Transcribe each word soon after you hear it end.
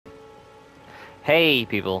Hey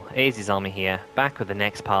people, Army here, back with the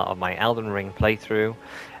next part of my Elden Ring playthrough.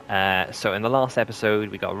 So in the last episode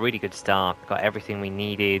we got a really good start, got everything we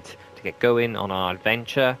needed to get going on our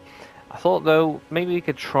adventure. I thought though, maybe we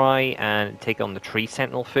could try and take on the Tree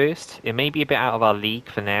Sentinel first. It may be a bit out of our league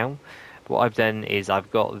for now, but what I've done is I've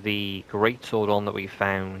got the greatsword on that we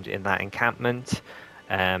found in that encampment.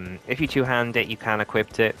 If you two-hand it, you can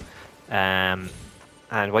equip it. Um,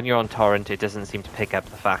 and when you're on torrent, it doesn't seem to pick up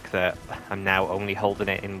the fact that I'm now only holding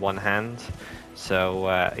it in one hand. So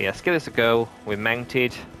yeah, let's give this a go. We're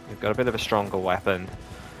mounted. We've got a bit of a stronger weapon.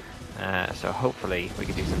 So hopefully we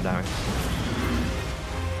can do some damage.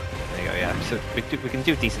 There you go, yeah. So we can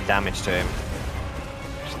do decent damage to him.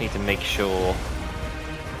 Just need to make sure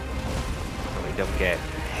that we don't get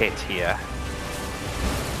hit here.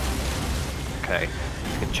 Okay.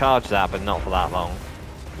 We can charge that, but not for that long.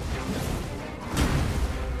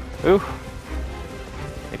 Ooh.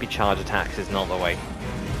 Maybe charge attacks is not the way.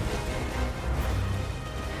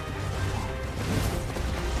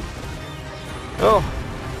 Oh!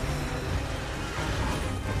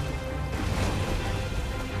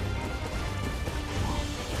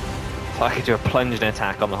 So I could do a plunging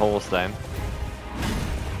attack on the horse then.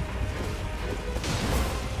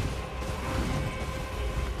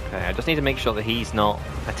 Okay, I just need to make sure that he's not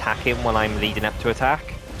attacking when I'm leading up to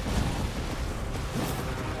attack.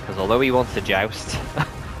 Because although he wants to joust,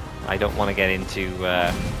 I don't want to get into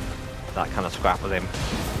that kind of scrap with him.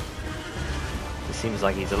 It seems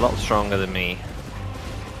like he's a lot stronger than me.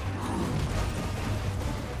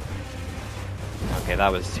 Okay,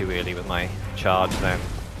 that was too early with my charge then.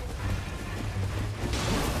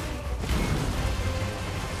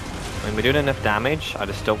 I mean, we're doing enough damage, I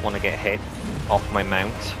just don't want to get hit off my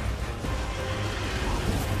mount.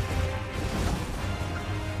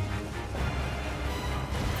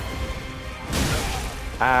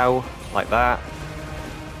 Ow, like that.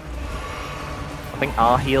 I think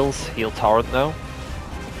our heals heal torrent though.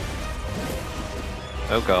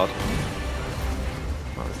 Oh god.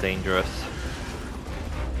 That was dangerous.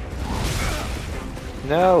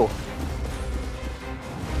 No!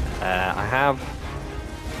 I have...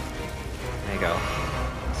 There you go.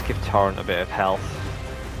 Let's give torrent a bit of health.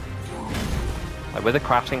 Like with the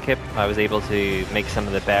crafting kit, I was able to make some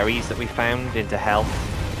of the berries that we found into health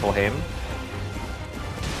for him.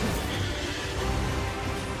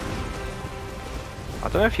 I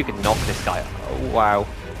don't know if you can knock this guy. Oh, wow.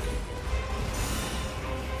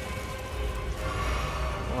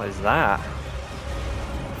 What is that?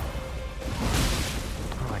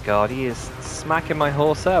 Oh my god, he is smacking my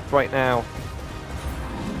horse up right now.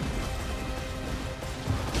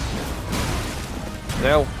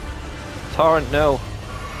 No. Torrent, no.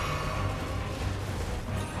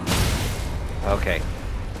 Okay.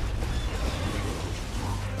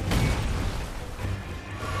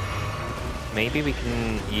 Maybe we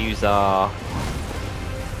can use our... I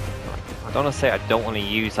don't want to say I don't want to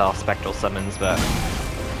use our spectral summons, but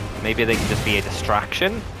maybe they can just be a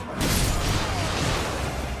distraction.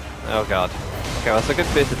 Oh god. Okay, well, that's a good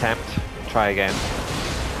first attempt. Try again.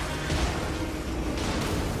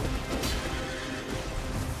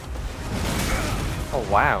 Oh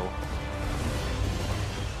wow.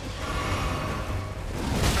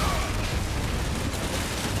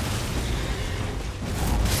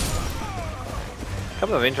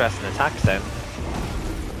 Couple of interesting attacks then.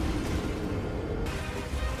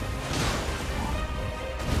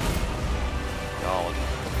 God.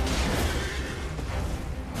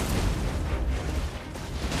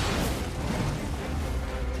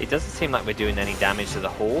 It doesn't seem like we're doing any damage to the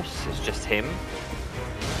horse, it's just him.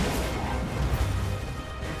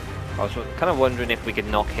 I was kind of wondering if we could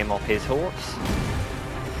knock him off his horse.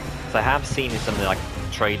 So I have seen in some of the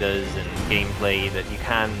trailers and gameplay that you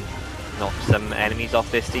can knock some enemies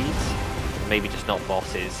off their steeds, maybe just not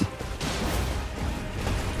bosses.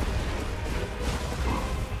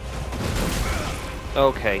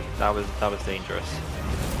 Okay, that was dangerous.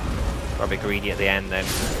 Got a bit greedy at the end then.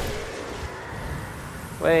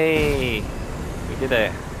 Way, we did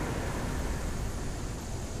it.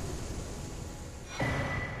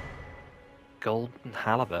 Golden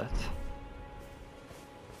halibut.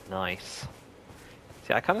 Nice.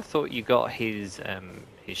 See, I kind of thought you got his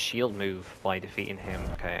shield move by defeating him.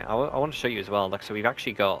 Okay, I want to show you as well. Like, so we've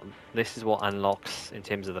actually got, this is what unlocks in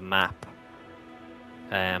terms of the map.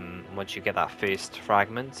 Once you get that first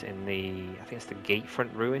fragment in the, I think it's the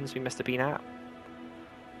Gatefront ruins we must have been at.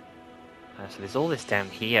 So there's all this down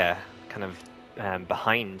here, kind of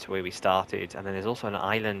behind where we started, and then there's also an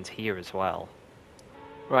island here as well.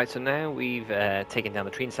 Right, so now we've taken down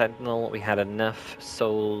the Tree Sentinel. We had enough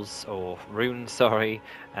souls, or runes, sorry,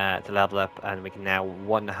 to level up, and we can now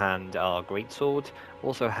one-hand our greatsword.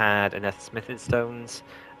 Also had enough smithing stones,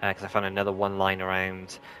 because I found another one lying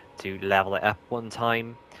around to level it up one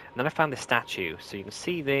time. And then I found this statue. So you can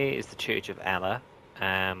see there is the Church of Ella.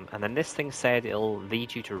 And then this thing said it'll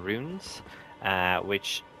lead you to runes,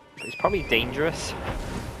 which is probably dangerous.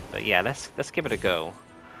 But yeah, let's give it a go.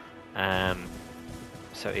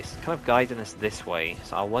 So it's kind of guiding us this way.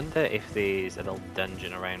 So I wonder if there's a little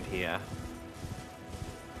dungeon around here.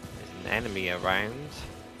 There's an enemy around.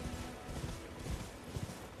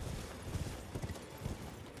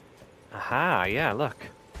 Aha, yeah, look.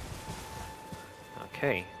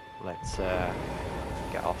 Okay, let's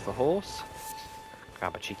get off the horse.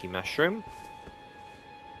 Grab a cheeky mushroom.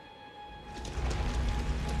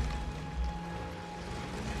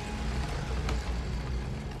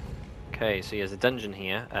 Okay, so there's a dungeon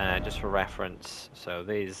here, just for reference. So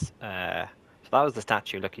there's, so that was the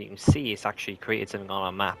statue. Look, you can see it's actually created something on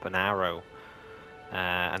our map, an arrow.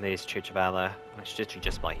 And there's Church of Ella, which is literally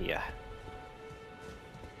just by here.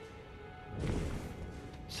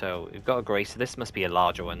 So we've got a grace, so this must be a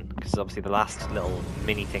larger one, because obviously the last little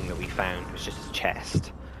mini thing that we found was just his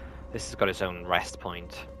chest. This has got its own rest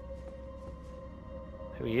point.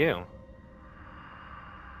 Who are you?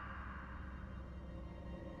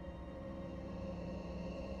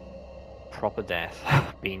 Proper death.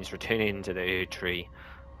 Beans returning to the Ur tree.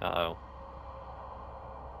 Uh-oh.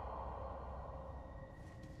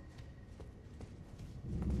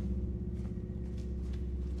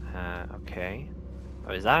 Okay.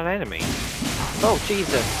 Oh, is that an enemy? Oh,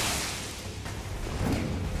 Jesus!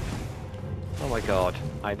 Oh my god.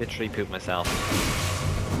 I literally pooped myself.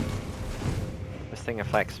 This thing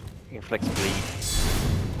inflicts bleed.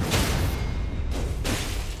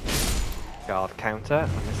 Guard counter,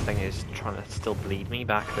 and this thing is trying to still bleed me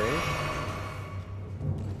back there.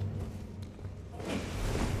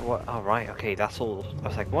 What? Oh right, okay, that's all. I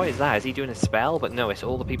was like, what is that? Is he doing a spell? But no, it's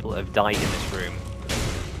all the people that have died in this room.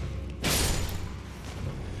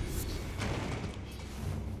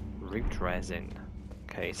 Root resin.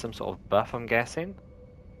 Okay, some sort of buff, I'm guessing.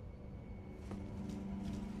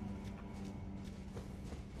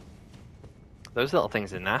 Those little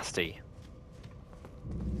things are nasty.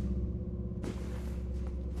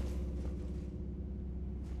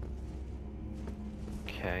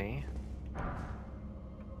 Okay.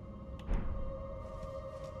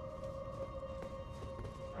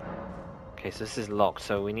 Okay, so this is locked,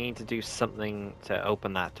 so we need to do something to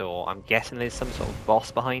open that door. I'm guessing there's some sort of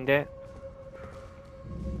boss behind it.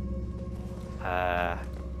 Do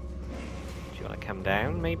you want to come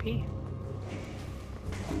down, maybe?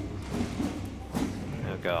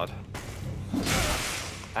 Oh god.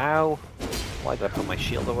 Ow! Why did I put my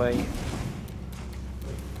shield away?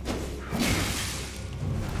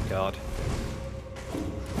 God.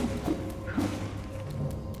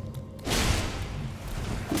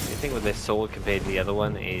 The thing with this sword compared to the other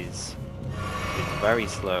one is it's very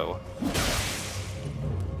slow.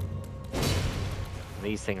 And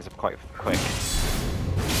these things are quite quick.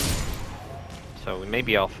 So we may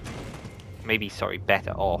be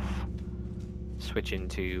better off switching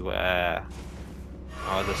to our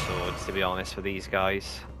other swords, to be honest, for these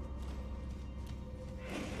guys.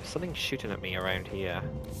 There's something shooting at me around here.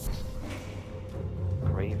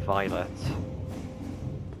 Grey violet.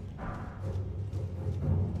 I'm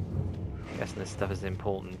guessing this stuff is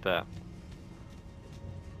important, but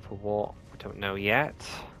for what? We don't know yet.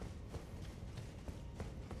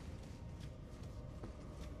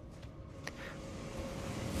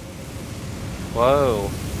 Whoa.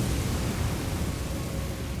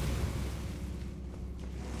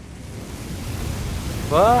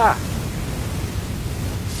 Ah!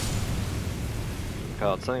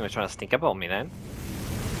 God, something was trying to sneak up on me then.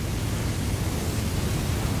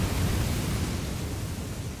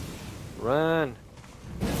 Run!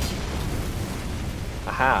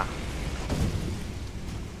 Aha!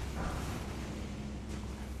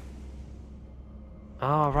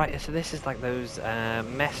 Oh, right, so this is like those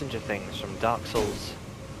messenger things from Dark Souls.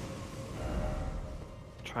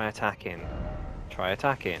 Try attacking. Try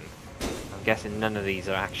attacking. I'm guessing none of these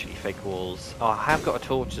are actually fake walls. Oh, I have got a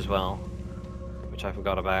torch as well, which I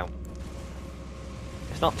forgot about.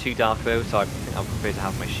 It's not too dark though, so I think I'll prefer to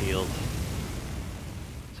have my shield.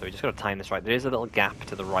 So we just got to time this right. There is a little gap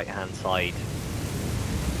to the right hand side.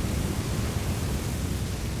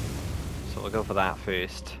 So we'll go for that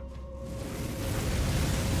first.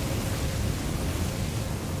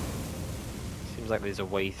 Seems like there's a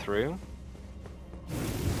way through.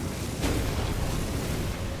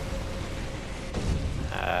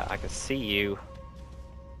 I can see you.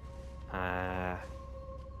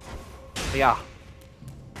 Yeah.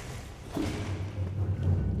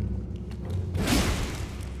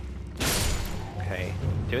 Okay,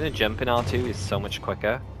 doing a jump in R2 is so much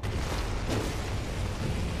quicker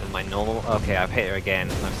than my normal. Okay, I've hit her again.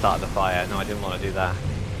 I've started the fire. No, I didn't want to do that.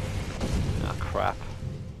 Oh crap.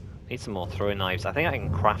 Need some more throwing knives. I think I can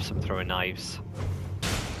craft some throwing knives.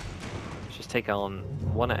 Let's just take on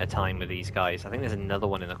one at a time with these guys. I think there's another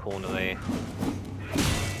one in the corner there.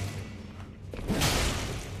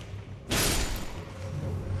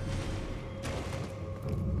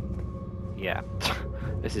 Yeah,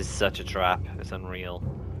 this is such a trap. It's unreal.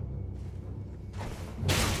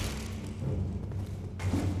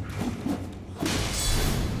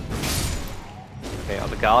 Okay, oh,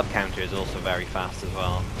 the guard counter is also very fast as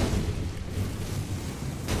well.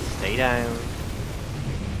 Stay down.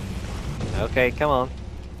 Okay, come on.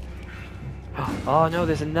 Oh no,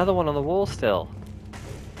 there's another one on the wall still.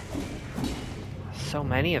 So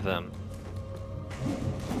many of them.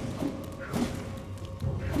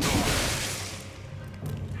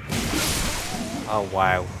 Oh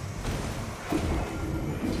wow.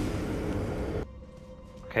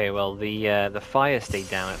 Okay, well the fire stayed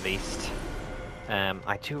down at least.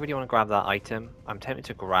 I do really want to grab that item. I'm tempted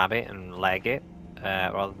to grab it and leg it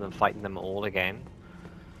rather than fighting them all again.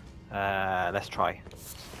 Let's try.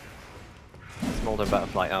 Smolder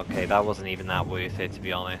butterfly. Okay, that wasn't even that worth it, to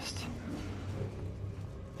be honest.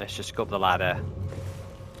 Let's just go up the ladder.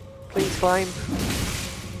 Please climb.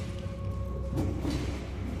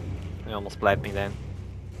 It almost bled me then.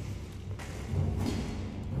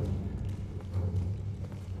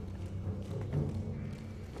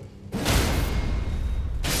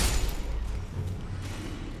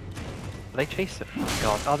 They chase it. Oh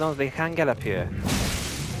god. Oh no, they can get up here.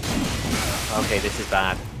 Okay, this is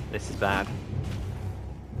bad. This is bad.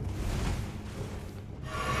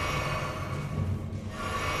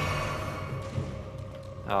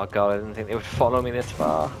 Oh god, I didn't think they would follow me this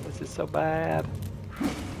far. This is so bad.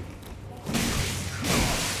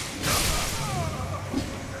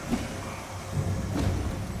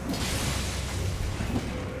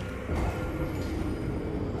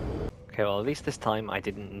 Okay, well at least this time I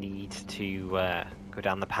didn't need to go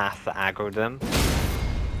down the path that aggroed them.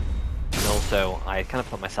 And also, I kind of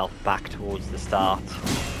put myself back towards the start.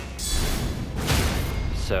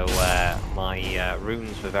 So my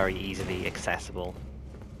runes were very easily accessible,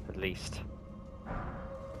 at least.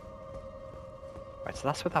 Right, so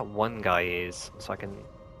that's where that one guy is. So I can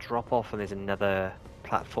drop off and there's another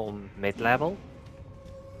platform mid-level.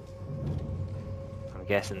 I'm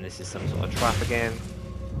guessing this is some sort of trap again.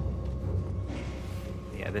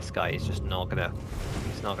 Yeah, this guy is just not gonna...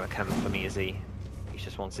 He's not gonna come for me, is he? He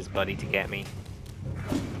just wants his buddy to get me.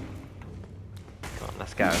 Come on,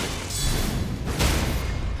 let's get out of it.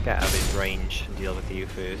 Let's get out of his range and deal with you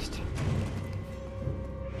first.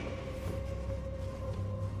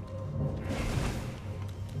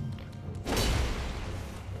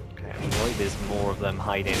 Okay, I mean, really there's more of them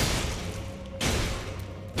hiding.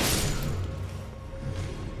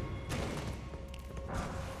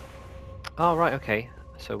 Oh, right, okay.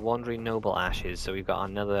 So Wandering Noble Ashes, so we've got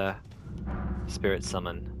another spirit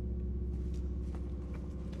summon.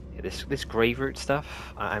 Yeah, this grave root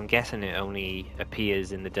stuff, I'm guessing it only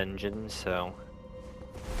appears in the dungeons, so...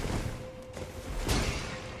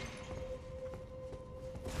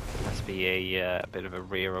 Must be a bit of a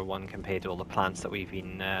rarer one compared to all the plants that we've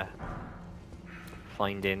been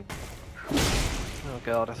finding. Oh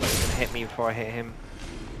god, I thought he was going to hit me before I hit him.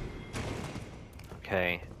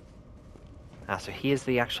 Okay. Ah, so here's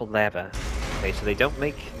the actual lever. Okay, so they don't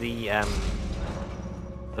make the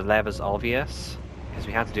levers obvious, because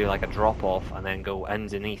we had to do like a drop off and then go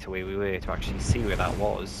underneath where we were to actually see where that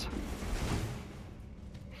was.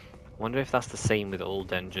 Wonder if that's the same with all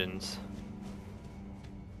dungeons.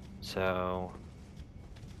 So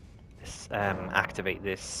let's activate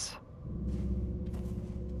this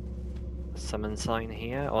summon sign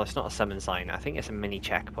here. Oh, it's not a summon sign. I think it's a mini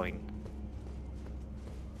checkpoint.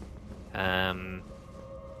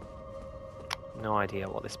 No idea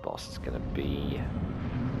what this boss is gonna be.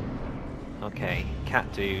 Okay,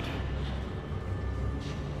 cat dude.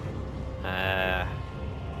 I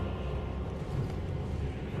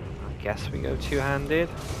guess we go two-handed.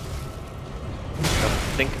 I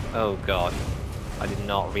think. Oh god, I did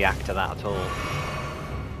not react to that at all.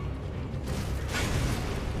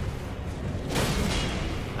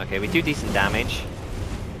 Okay, we do decent damage.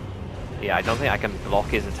 Yeah, I don't think I can block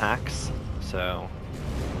his attacks, so...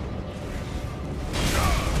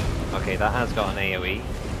 Okay, that has got an AoE.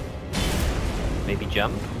 Maybe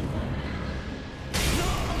jump?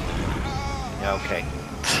 Okay.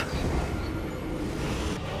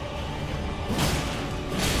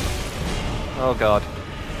 Oh god.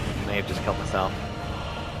 May have just killed myself.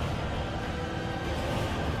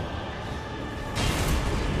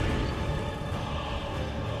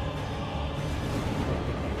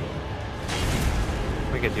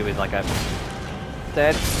 We could do with like a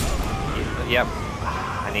dead. Yep.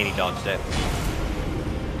 I nearly dodged it.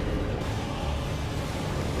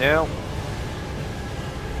 No.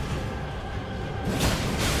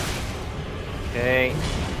 Okay.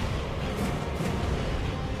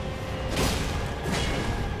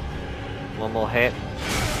 One more hit.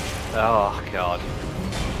 Oh god.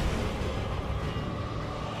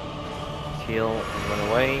 Heal and run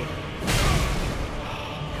away. I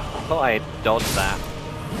thought I had dodged that.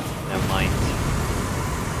 Never mind.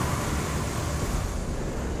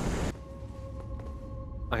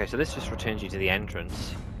 Okay, so this just returns you to the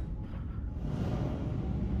entrance.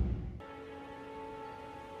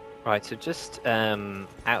 Right, so just out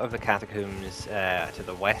of the catacombs to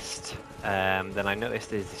the west, then I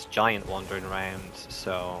noticed there's this giant wandering around,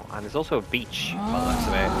 so... And there's also a beach, by the looks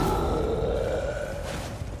of it.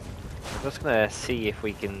 I'm just gonna see if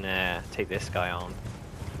we can take this guy on.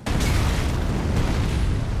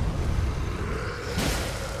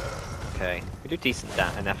 Okay, we do decent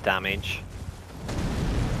enough damage.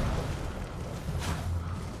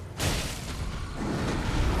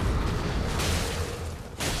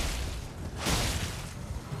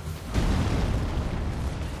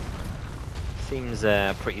 Seems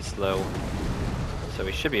pretty slow, so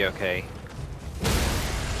we should be okay.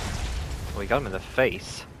 We got him in the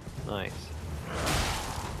face. Nice.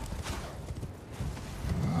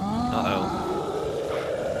 Uh-oh.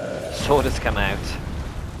 Sword has come out.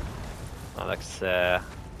 That looks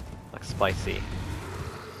spicy.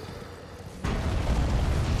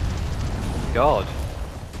 God.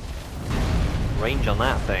 Range on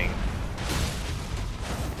that thing.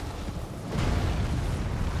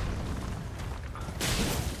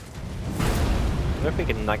 I wonder if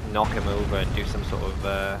we can like knock him over and do some sort of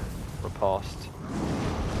riposte.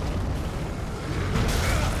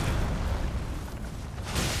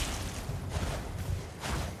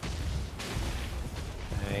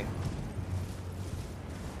 Okay.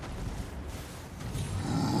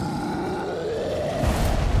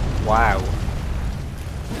 Wow.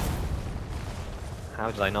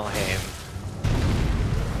 How did I not hit him?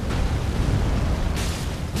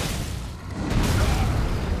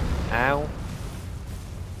 Ow.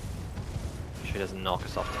 She doesn't knock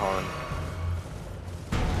us off torrent.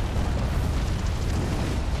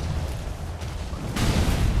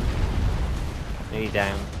 Nearly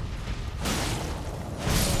down.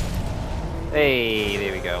 Hey,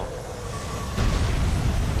 there we go.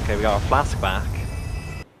 Okay, we got our flask back.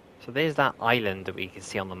 So there's that island that we can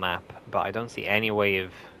see on the map, but I don't see any way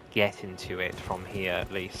of getting to it from here at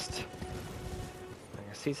least. I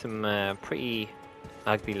can see some pretty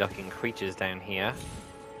ugly looking creatures down here.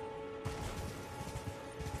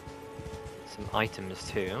 Some items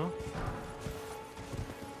too.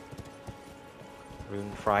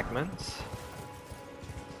 Rune fragments.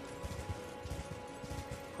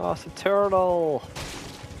 Oh, it's a turtle!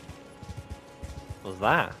 What was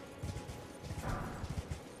that?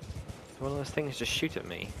 Did one of those things just shoot at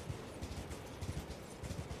me?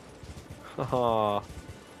 Oh,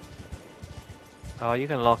 you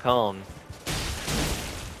can lock on.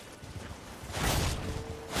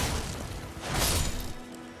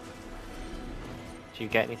 Do you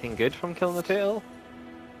get anything good from killing the turtle?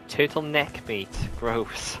 Turtle neck meat.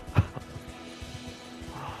 Gross. I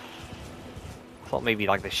thought maybe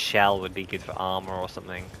like the shell would be good for armor or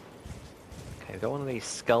something. Okay, we've got one of these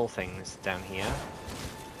skull things down here.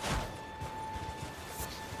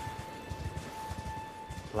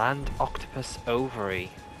 Land octopus ovary.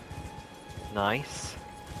 Nice.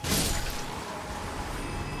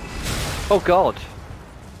 Oh god!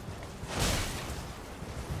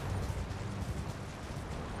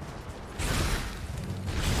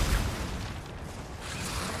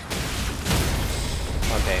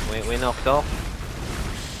 Okay, we're knocked off.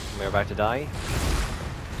 We're about to die.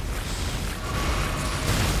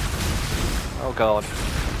 Oh god.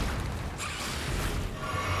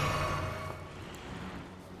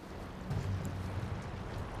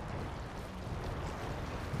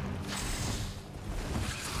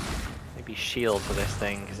 Maybe shield for this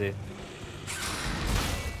thing, because it...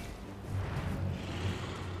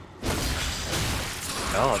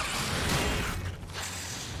 God.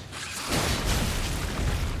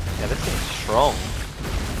 Yeah, this thing's strong.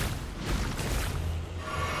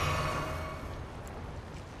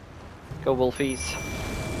 Go wolfies.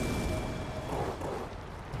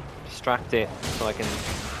 distract it so I can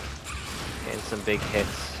get in some big hits.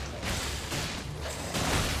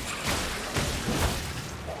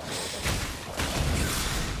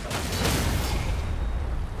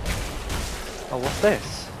 Oh, what's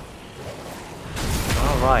this?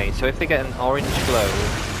 Alright, so if they get an orange glow,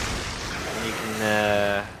 then you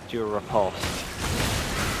can do a riposte.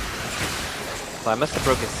 So I must have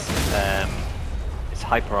broke its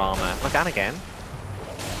hyper armor. Look, and again.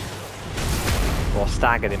 Or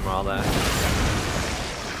staggered him, rather.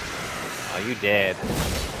 Oh, you dead.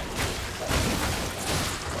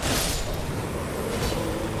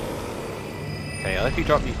 Okay, well, if you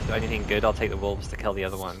drop anything good, I'll take the wolves to kill the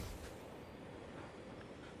other one.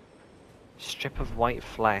 Strip of white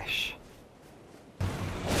flesh.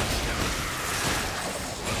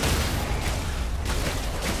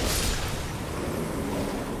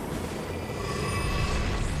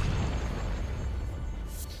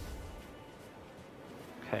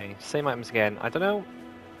 Okay, same items again. I don't know.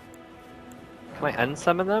 Can I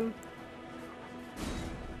unsummon them?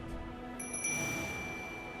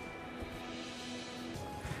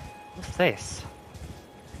 What's this?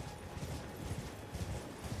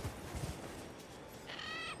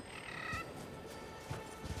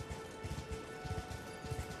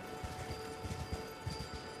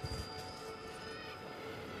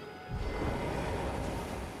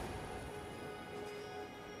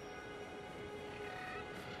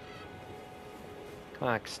 Can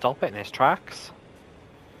I stop it in its tracks?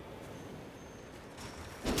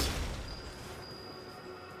 I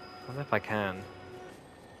wonder if I can.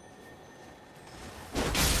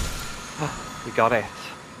 We got it.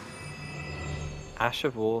 Ash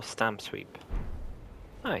of War Stamp Sweep.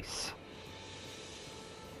 Nice.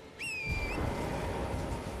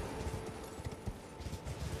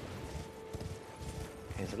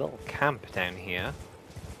 There's a little camp down here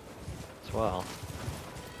as well.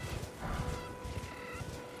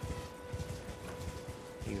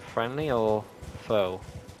 You friendly or foe?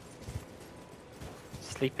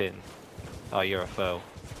 Sleeping. Oh, you're a foe.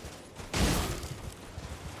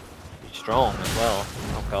 You're strong as well.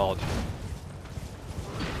 Oh god.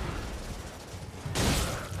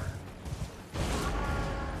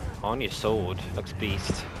 On your sword. Looks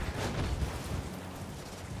beast.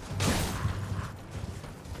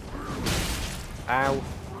 Ow.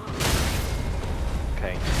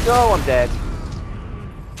 Okay. No, I'm dead.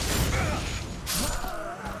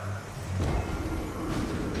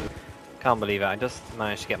 Can't believe it, I just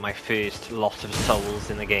managed to get my first lot of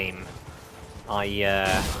souls in the game. I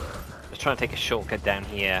was trying to take a shortcut down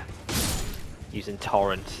here using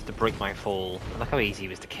Torrent to break my fall. Look how easy it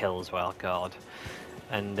was to kill as well, god.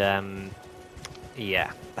 And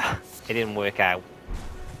yeah, it didn't work out,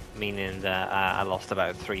 meaning that I lost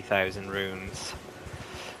about 3,000 runes.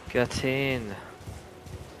 Get in!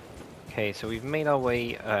 Okay, so we've made our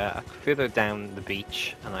way further down the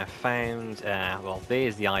beach, and I found, well,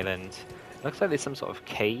 there's the island. Looks like there's some sort of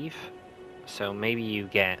cave, so maybe you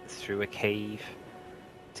get through a cave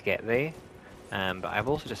to get there. But I've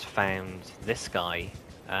also just found this guy.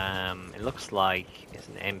 It looks like it's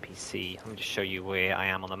an NPC. Let me just show you where I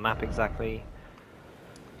am on the map exactly.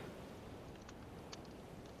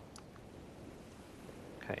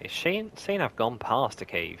 Okay, it's saying I've gone past a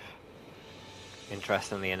cave,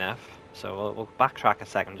 interestingly enough. So we'll backtrack a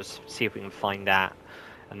second, just see if we can find that,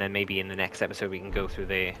 and then maybe in the next episode we can go through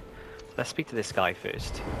there. Let's speak to this guy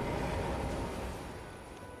first.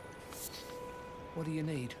 What do you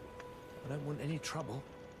need? I don't want any trouble.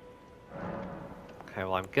 Okay,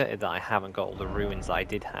 well I'm gutted that I haven't got all the ruins that I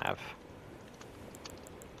did have.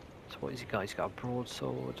 So what has he got? He's got a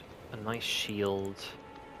broadsword, a nice shield,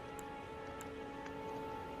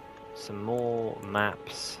 some more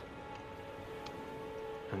maps.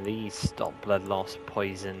 And these stop blood loss,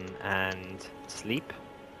 poison, and sleep.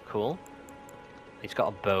 Cool. He's got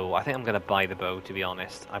a bow. I think I'm going to buy the bow, to be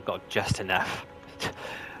honest. I've got just enough.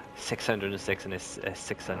 606 and it's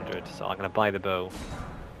 600, so I'm going to buy the bow.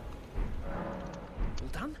 All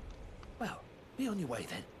done? Well, be on your way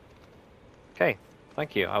then. Okay,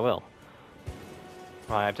 thank you, I will.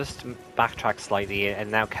 Right, I've just backtracked slightly, and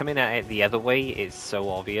now coming at it the other way is so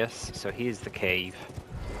obvious. So here's the cave.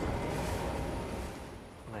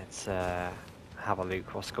 Let's have a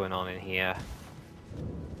look what's going on in here.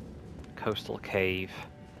 Coastal cave.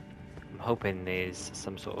 I'm hoping there's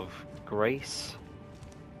some sort of grace.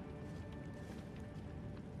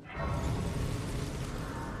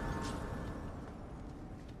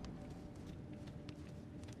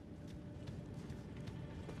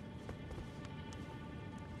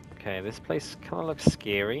 Okay, this place kind of looks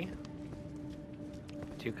scary.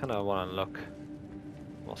 I do kind of want to look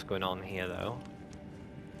what's going on here though.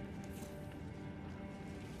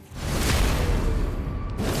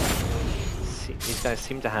 These guys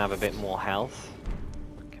seem to have a bit more health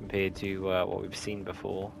compared to what we've seen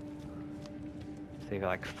before. They've got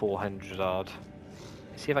like 400 odd.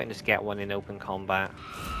 See if I can just get one in open combat.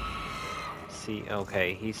 See,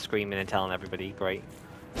 okay, he's screaming and telling everybody, great.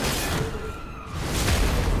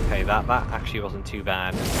 Okay, that actually wasn't too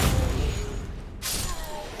bad.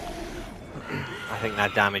 I think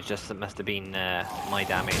that damage just must have been my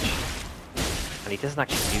damage. And he doesn't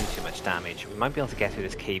actually do too much damage. We might be able to get through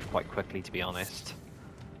this cave quite quickly, to be honest.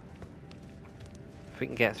 If we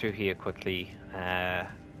can get through here quickly,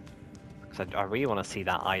 because I really want to see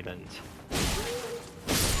that island.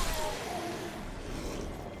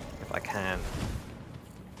 If I can.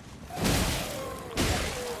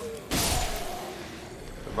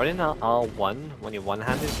 Running R1 when you're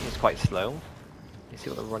one-handed is quite slow. You see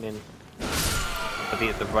what the running... But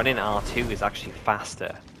the running R2 is actually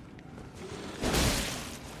faster.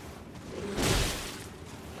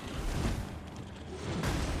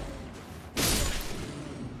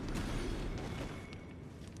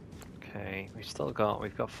 Okay,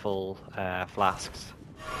 we've got full flasks.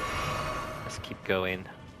 Let's keep going.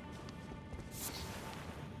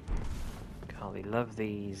 God, they love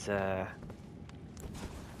these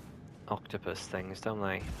octopus things, don't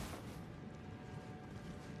they?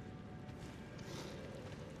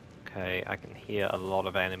 Okay, I can hear a lot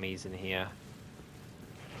of enemies in here.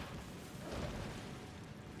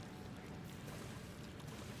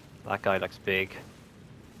 That guy looks big.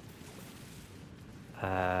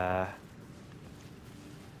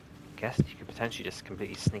 Guess you could potentially just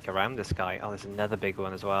completely sneak around this guy. Oh, there's another big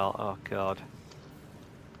one as well. Oh god.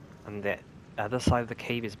 And the other side of the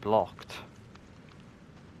cave is blocked.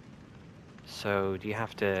 So do you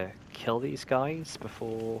have to kill these guys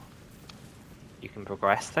before you can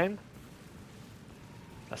progress then?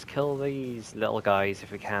 Let's kill these little guys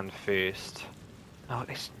if we can first. Oh,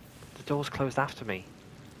 the door's closed after me.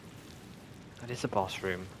 That is a boss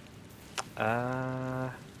room.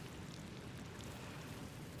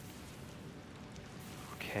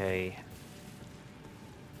 Okay.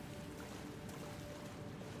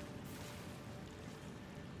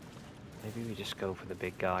 Maybe we just go for the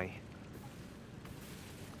big guy.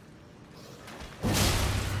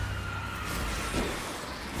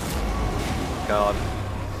 God.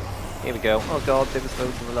 Here we go. Oh god, there was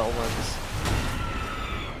loads of the little ones.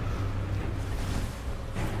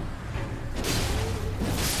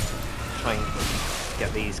 Try and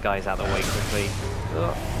get these guys out of the way quickly.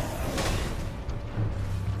 Oh.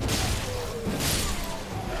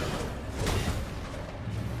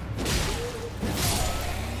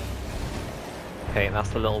 Okay, that's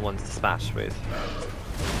the little ones dispatched with.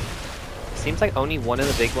 Seems like only one of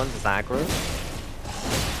the big ones is aggro.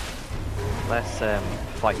 Let's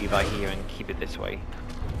fight you by here and keep it this way.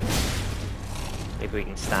 Maybe we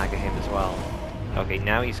can stagger him as well. Okay,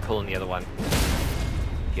 now he's calling the other one.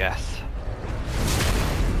 Yes.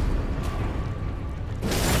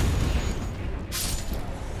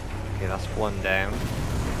 Okay, that's one down.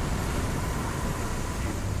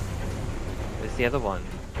 Where's the other one?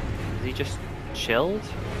 Is he just chilled?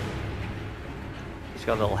 He's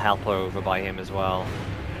got a little helper over by him as well.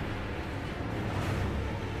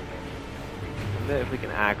 I wonder if we can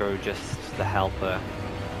aggro just the helper.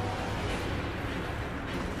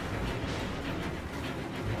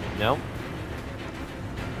 No?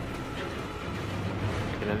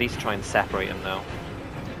 We can at least try and separate him though.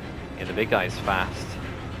 Yeah, the big guy's fast.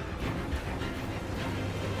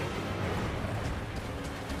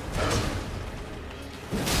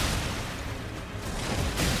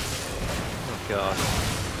 Oh god.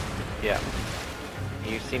 Yeah.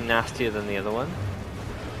 You seem nastier than the other one.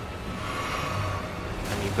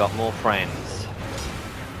 And you've got more friends.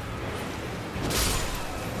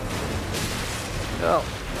 Oh.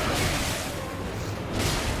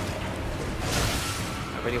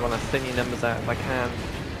 I really want to thin your numbers out if I can.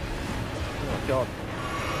 Oh god.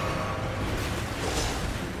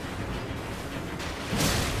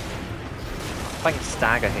 If I can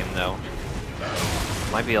stagger him though,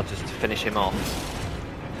 might be able just to finish him off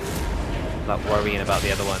without worrying about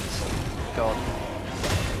the other ones. God.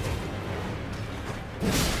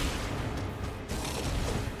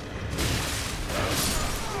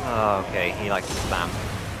 Oh, okay, he likes to spam.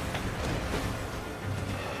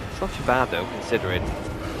 It's not too bad though, considering.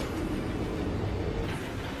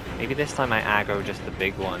 Maybe this time I aggro just the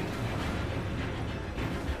big one.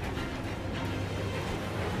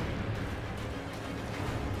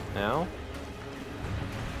 No?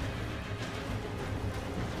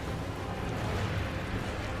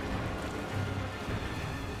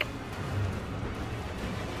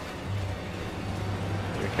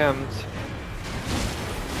 Here it comes.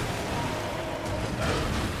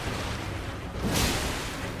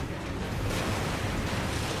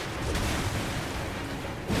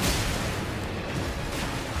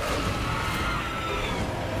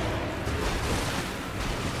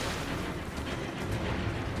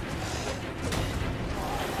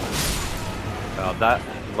 God,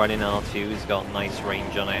 that running R2's got nice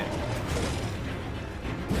range on it.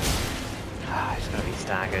 It's going to be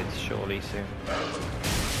staggered surely soon.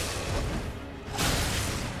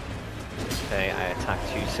 Okay, I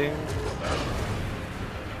attacked too soon.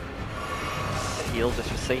 Heal just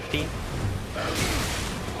for safety.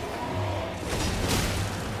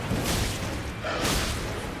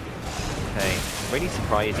 Okay, I'm really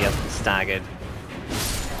surprised he hasn't staggered.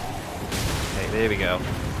 Okay, there we go.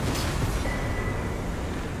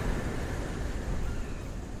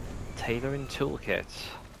 Tailoring toolkit.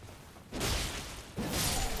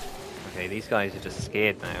 Okay, these guys are just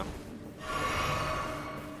scared now.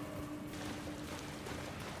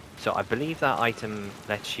 So I believe that item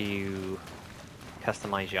lets you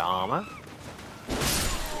customize your armor.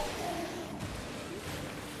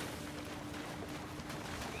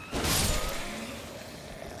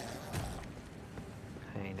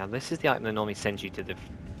 Okay, now this is the item that normally sends you to the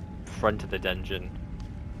front of the dungeon.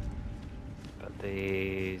 But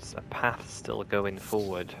there's a path still going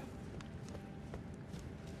forward.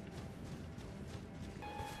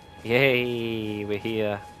 Yay, we're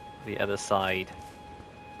here, the other side.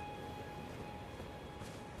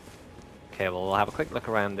 Okay, well, we'll have a quick look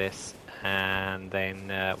around this, and then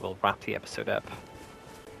we'll wrap the episode up.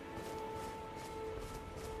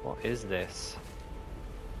 What is this?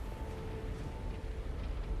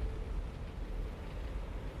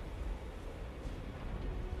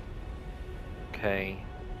 Okay.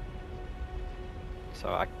 So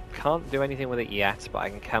I can't do anything with it yet, but I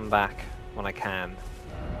can come back when I can.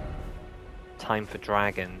 Time for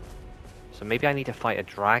dragon. So maybe I need to fight a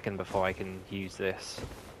dragon before I can use this.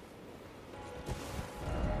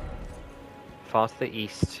 Far to the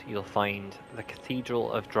east, you'll find the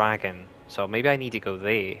Cathedral of Dragon. So maybe I need to go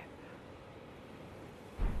there.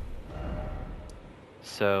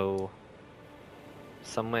 So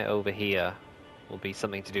somewhere over here will be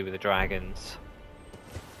something to do with the dragons.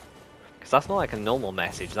 Because that's not like a normal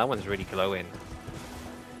message. That one's really glowing.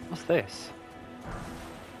 What's this?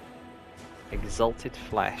 Exalted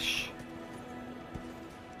flesh.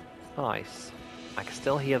 Nice. I can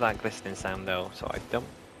still hear that glistening sound though, so I don't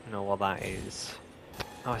know what that is.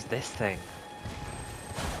 Oh, it's this thing.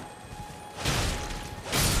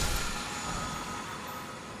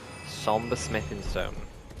 Somber smithing stone.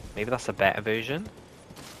 Maybe that's a better version?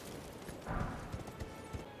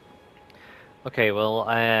 Okay, well,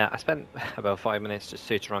 I spent about 5 minutes just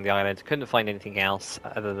searching around the island. Couldn't find anything else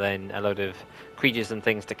other than a load of creatures and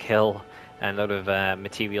things to kill, and a load of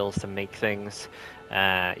materials to make things.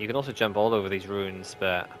 You can also jump all over these ruins,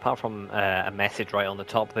 but apart from a message right on the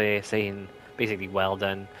top there saying basically well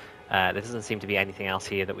done, there doesn't seem to be anything else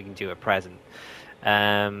here that we can do at present.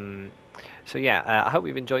 So yeah, I hope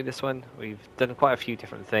you've enjoyed this one. We've done quite a few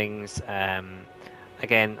different things.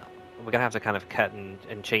 Again, we're going to have to kind of cut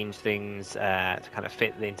and change things to kind of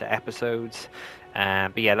fit into episodes.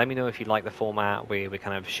 But yeah, let me know if you like the format where we're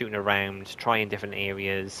kind of shooting around, trying different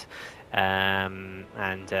areas, and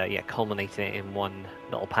yeah, culminating it in one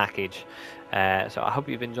little package. So I hope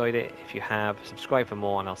you've enjoyed it. If you have, subscribe for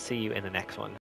more, and I'll see you in the next one.